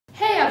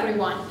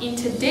everyone! In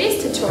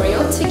today's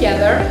tutorial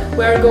together,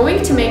 we're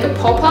going to make a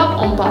pop-up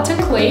on button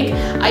click.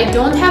 I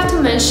don't have to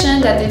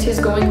mention that it is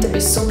going to be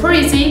super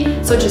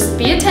easy, so just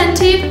be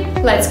attentive.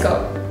 Let's go!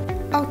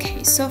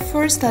 Okay, so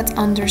first let's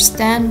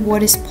understand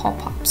what is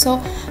pop-up.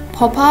 So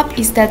pop-up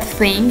is that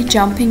thing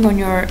jumping on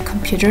your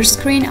computer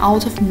screen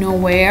out of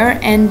nowhere,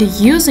 and the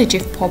usage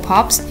of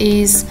pop-ups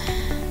is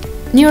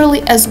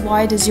nearly as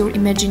wide as your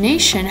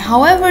imagination.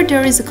 However,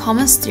 there is a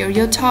common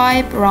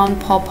stereotype around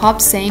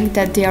pop-ups saying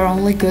that they are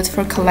only good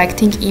for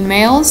collecting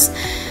emails,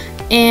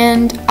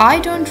 and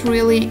I don't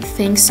really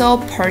think so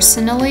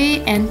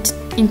personally. And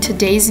in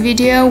today's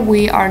video,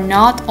 we are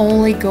not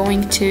only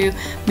going to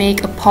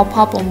make a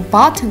pop-up on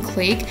button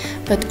click,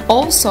 but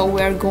also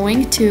we are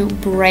going to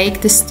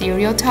break the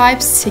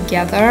stereotypes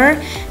together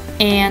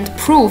and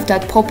prove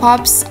that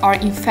pop-ups are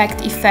in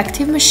fact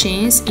effective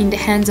machines in the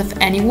hands of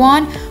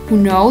anyone who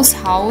knows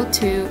how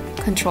to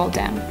control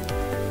them.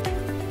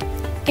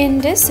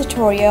 In this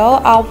tutorial,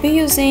 I'll be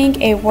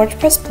using a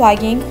WordPress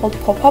plugin called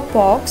Popup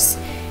Box,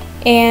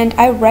 and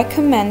I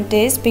recommend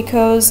this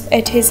because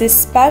it is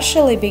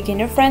especially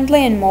beginner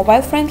friendly and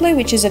mobile friendly,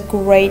 which is a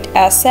great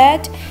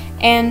asset.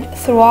 And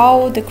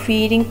throughout the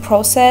creating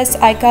process,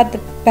 I got the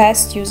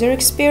best user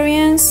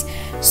experience,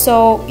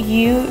 so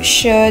you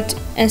should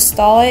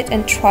install it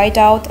and try it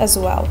out as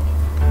well.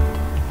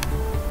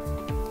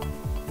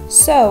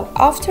 So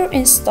after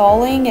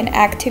installing and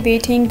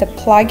activating the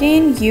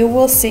plugin, you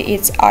will see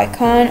its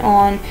icon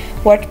on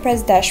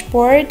WordPress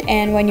dashboard,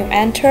 and when you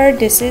enter,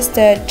 this is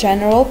the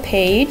general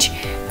page.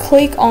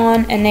 Click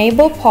on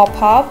Enable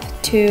Pop-up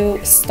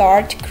to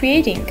start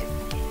creating.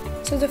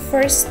 So the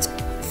first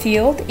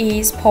field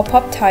is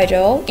pop-up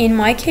title. In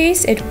my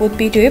case, it would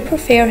be, do you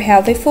prefer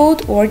healthy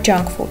food or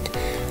junk food?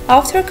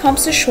 After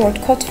comes the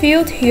shortcut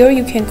field. Here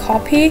you can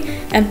copy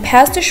and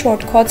paste the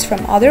shortcuts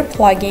from other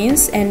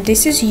plugins, and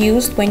this is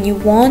used when you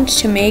want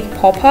to make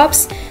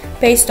pop-ups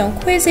based on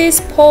quizzes,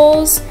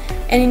 polls.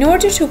 And in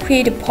order to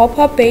create a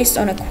pop-up based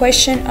on a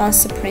question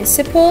answer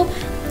principle,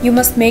 you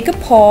must make a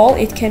poll.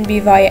 It can be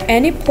via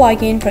any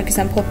plugin, for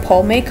example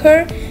poll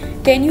maker.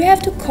 Then you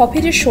have to copy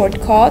the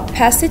shortcut,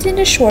 paste it in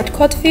the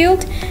shortcut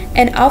field,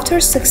 and after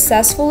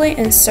successfully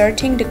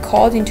inserting the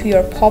code into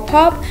your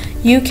pop-up,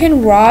 you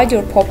can write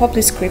your pop-up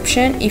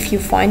description if you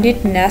find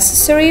it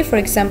necessary. For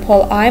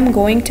example, I'm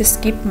going to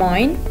skip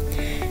mine.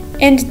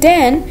 And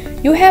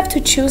then you have to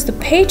choose the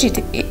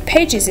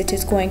pages it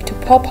is going to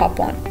pop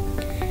up on.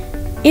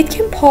 It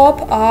can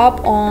pop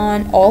up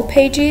on all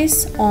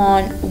pages,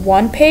 on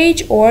one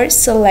page, or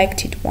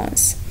selected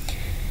ones.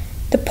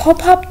 The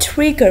pop-up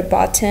trigger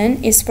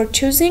button is for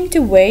choosing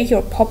the way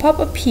your pop-up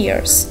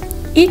appears.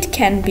 It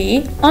can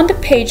be on the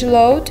page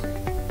load,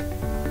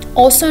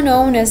 also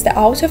known as the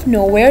out of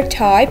nowhere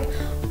type,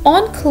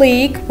 on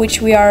click,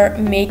 which we are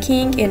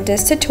making in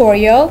this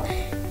tutorial,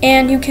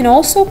 and you can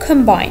also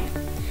combine.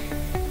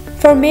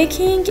 For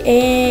making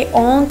a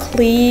on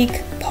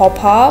click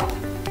pop-up,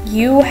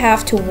 you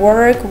have to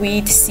work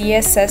with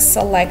CSS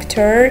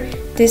selector.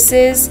 This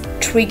is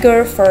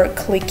trigger for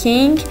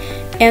clicking,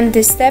 and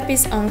this step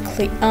is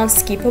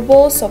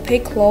unskippable, so pay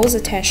close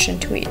attention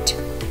to it.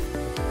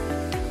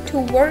 To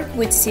work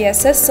with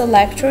CSS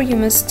selector, you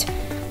must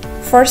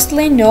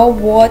firstly know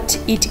what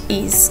it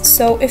is.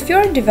 So if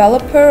you're a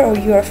developer or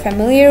you are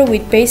familiar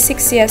with basic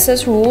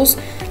CSS rules,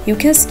 you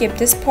can skip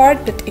this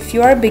part, but if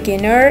you are a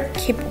beginner,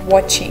 keep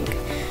watching.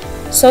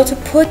 So to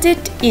put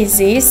it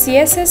easy,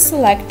 CSS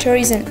selector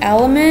is an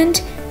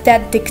element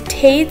that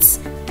dictates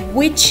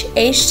which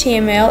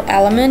HTML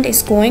element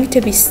is going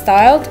to be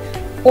styled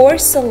or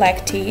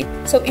selected.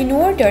 So in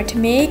order to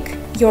make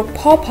your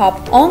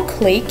pop-up on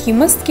click, you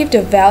must give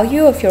the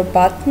value of your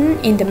button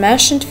in the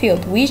mentioned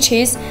field, which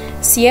is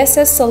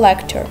CSS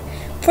selector.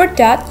 For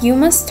that, you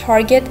must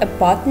target a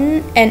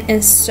button and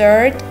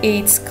insert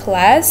its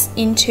class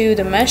into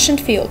the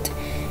mentioned field.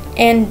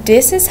 And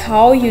this is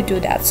how you do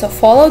that. So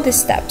follow the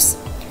steps.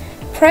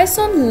 Press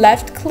on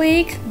left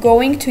click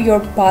going to your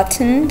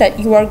button that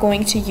you are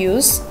going to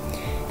use,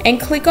 and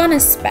click on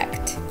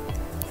inspect.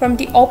 From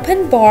the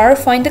open bar,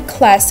 find the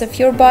class of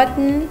your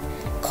button,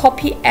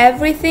 copy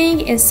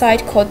everything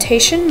inside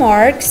quotation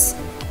marks,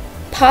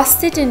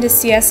 paste it in the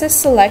CSS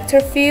selector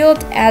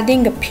field,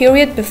 adding a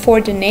period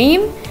before the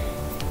name,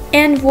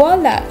 and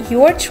voila,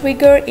 your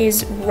trigger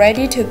is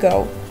ready to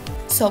go.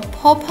 So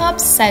Popup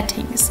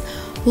Settings.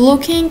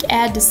 Looking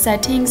at the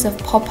settings of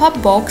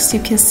Popup Box, you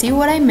can see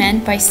what I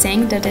meant by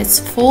saying that it's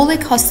fully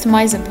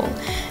customizable.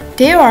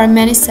 There are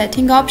many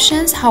setting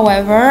options,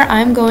 however,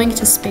 I'm going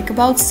to speak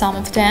about some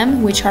of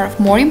them which are of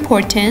more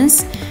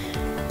importance.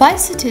 By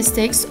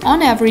statistics,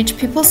 on average,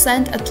 people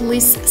spend at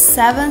least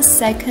 7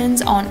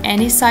 seconds on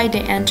any site they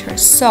enter,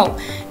 so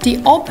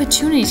the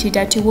opportunity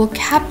that you will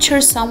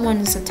capture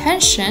someone's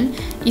attention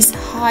is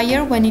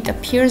higher when it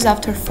appears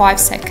after 5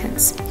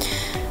 seconds.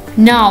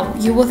 Now,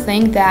 you will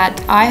think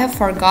that I have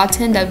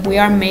forgotten that we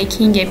are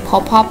making a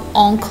pop-up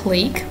on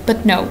click,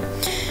 but no.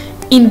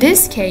 In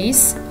this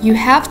case, you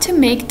have to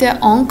make the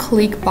on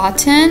click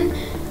button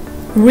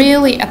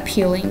really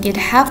appealing. It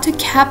have to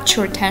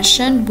capture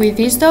attention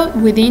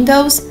within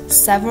those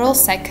several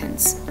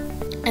seconds.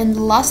 And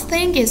the last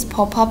thing is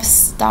Popup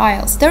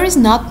Styles. There is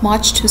not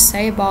much to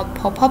say about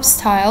Popup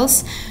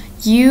Styles.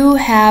 You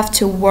have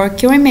to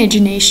work your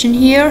imagination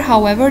here.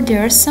 However,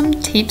 there are some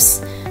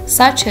tips,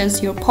 such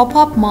as your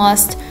pop-up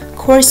must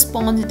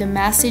correspond to the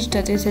message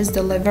that it is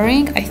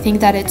delivering. I think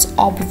that it's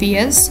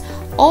obvious.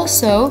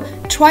 Also,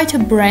 try to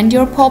brand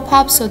your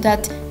pop-up so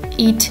that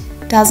it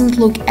doesn't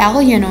look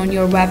alien on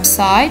your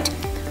website.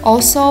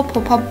 Also,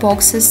 Popup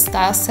Box's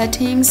style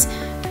settings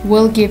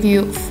will give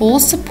you full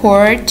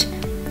support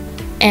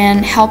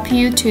and help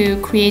you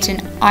to create an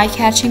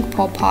eye-catching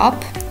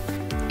pop-up.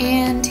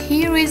 And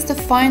here is the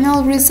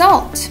final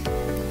result.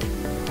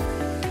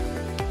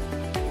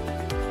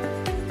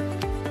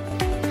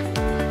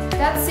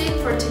 That's it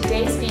for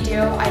today's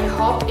video. I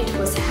hope it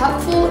was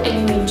helpful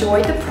and you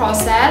enjoyed the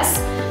process.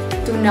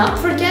 Do not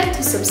forget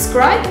to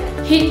subscribe,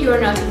 hit your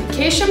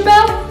notification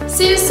bell.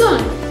 See you soon.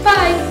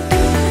 Bye!